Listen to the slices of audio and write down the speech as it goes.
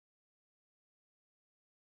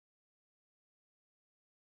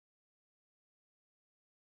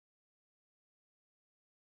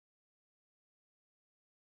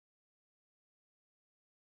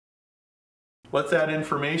Let's add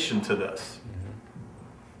information to this.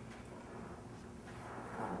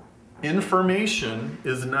 Information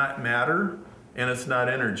is not matter and it's not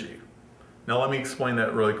energy. Now let me explain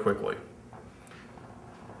that really quickly.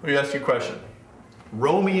 Let me ask you a question.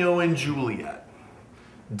 Romeo and Juliet.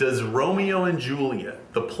 Does Romeo and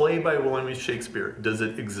Juliet, the play by William Shakespeare, does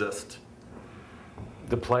it exist?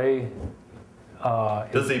 The play...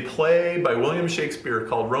 does a play by William Shakespeare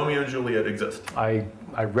called Romeo and Juliet exist? I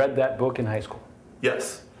read that book in high school.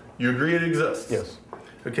 Yes. You agree it exists? Yes.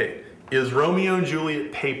 Okay. Is Romeo and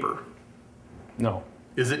Juliet paper? No.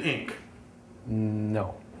 Is it ink?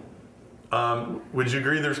 No. Would you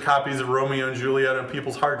agree there's copies of Romeo and Juliet on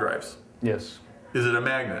people's hard drives? Yes. Is it a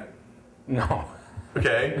magnet? No.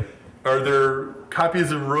 Okay. Are there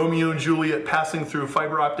copies of Romeo and Juliet passing through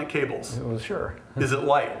fiber optic cables? Well, sure. Is it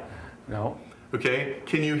light? No. Okay.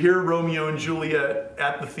 Can you hear Romeo and Juliet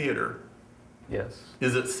at the theater? Yes.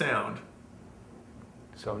 Is it sound?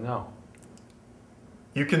 So no.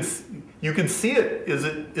 You can see it. Is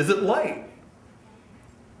it light?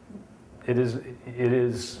 It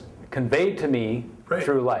is conveyed to me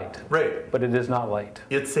through light. Right. But it is not light.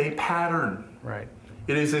 It's a pattern. Right.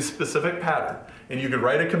 It is a specific pattern. And you could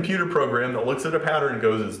write a computer program that looks at a pattern and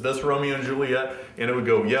goes, is this Romeo and Juliet? And it would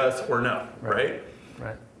go yes or no, right?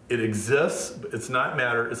 Right. It exists, but it's not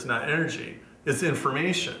matter, it's not energy. It's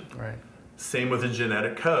information. Right. Same with the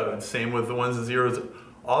genetic code, same with the ones and zeros,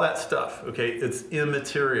 all that stuff, okay? It's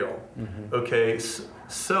immaterial, okay?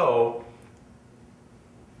 So,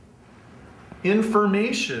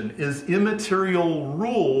 information is immaterial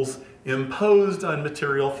rules imposed on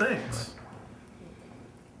material things.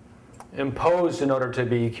 Imposed in order to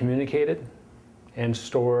be communicated and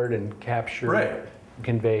stored and captured,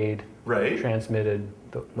 conveyed, transmitted,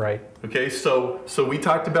 right? Okay, so we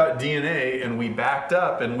talked about DNA and we backed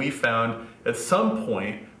up and we found at some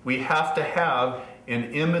point we have to have an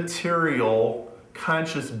immaterial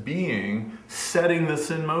conscious being setting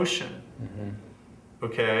this in motion.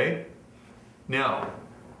 Okay? Now,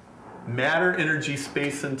 matter, energy,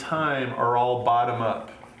 space, and time are all bottom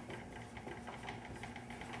up.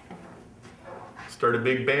 Start a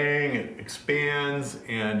big bang, it expands,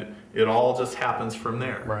 and it all just happens from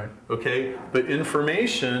there. Right. Okay? But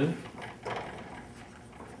information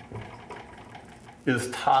is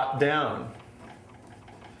top down.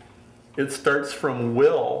 It starts from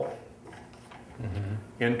will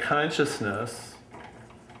and consciousness.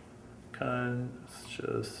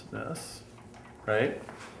 Right?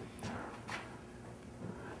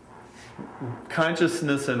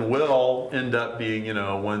 Consciousness and will end up being, you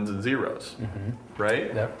know, ones and zeros,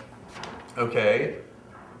 right? Yep. Okay.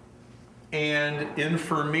 And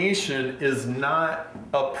information is not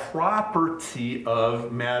a property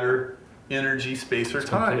of matter, energy, space, or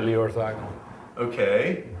time. Completely orthogonal.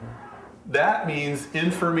 Okay. That means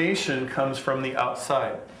information comes from the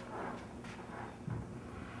outside.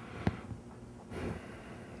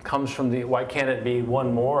 Comes from the, why can't it be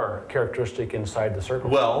one more characteristic inside the circle?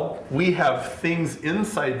 Well, we have things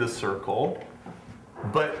inside the circle,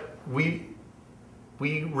 but we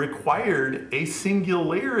required a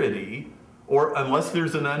singularity, or unless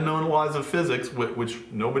there's an unknown laws of physics, which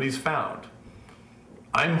nobody's found.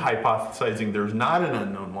 I'm hypothesizing there's not an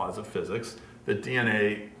unknown laws of physics, that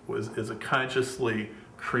DNA is a consciously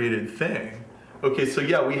created thing. Okay, so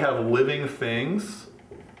yeah, we have living things,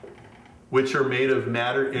 which are made of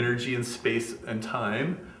matter, energy, and space and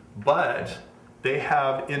time, but they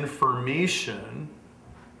have information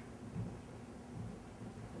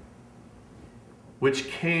which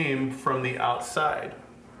came from the outside.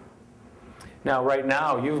 Now, right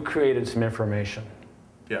now, you've created some information.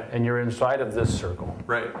 Yeah. And you're inside of this circle.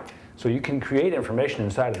 Right. So you can create information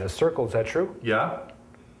inside of this circle, is that true? Yeah.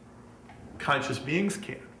 Conscious beings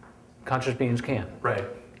can. Conscious beings can. Right.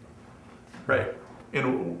 Right.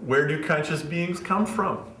 And where do conscious beings come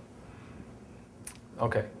from?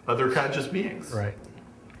 Okay. Other conscious beings. Right.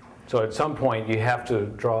 So at some point you have to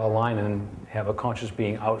draw a line and have a conscious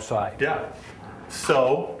being outside. Yeah.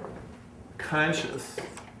 So, conscious,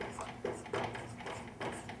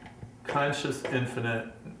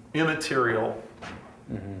 infinite, immaterial,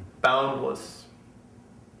 boundless.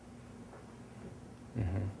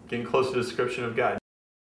 Getting close to the description of God.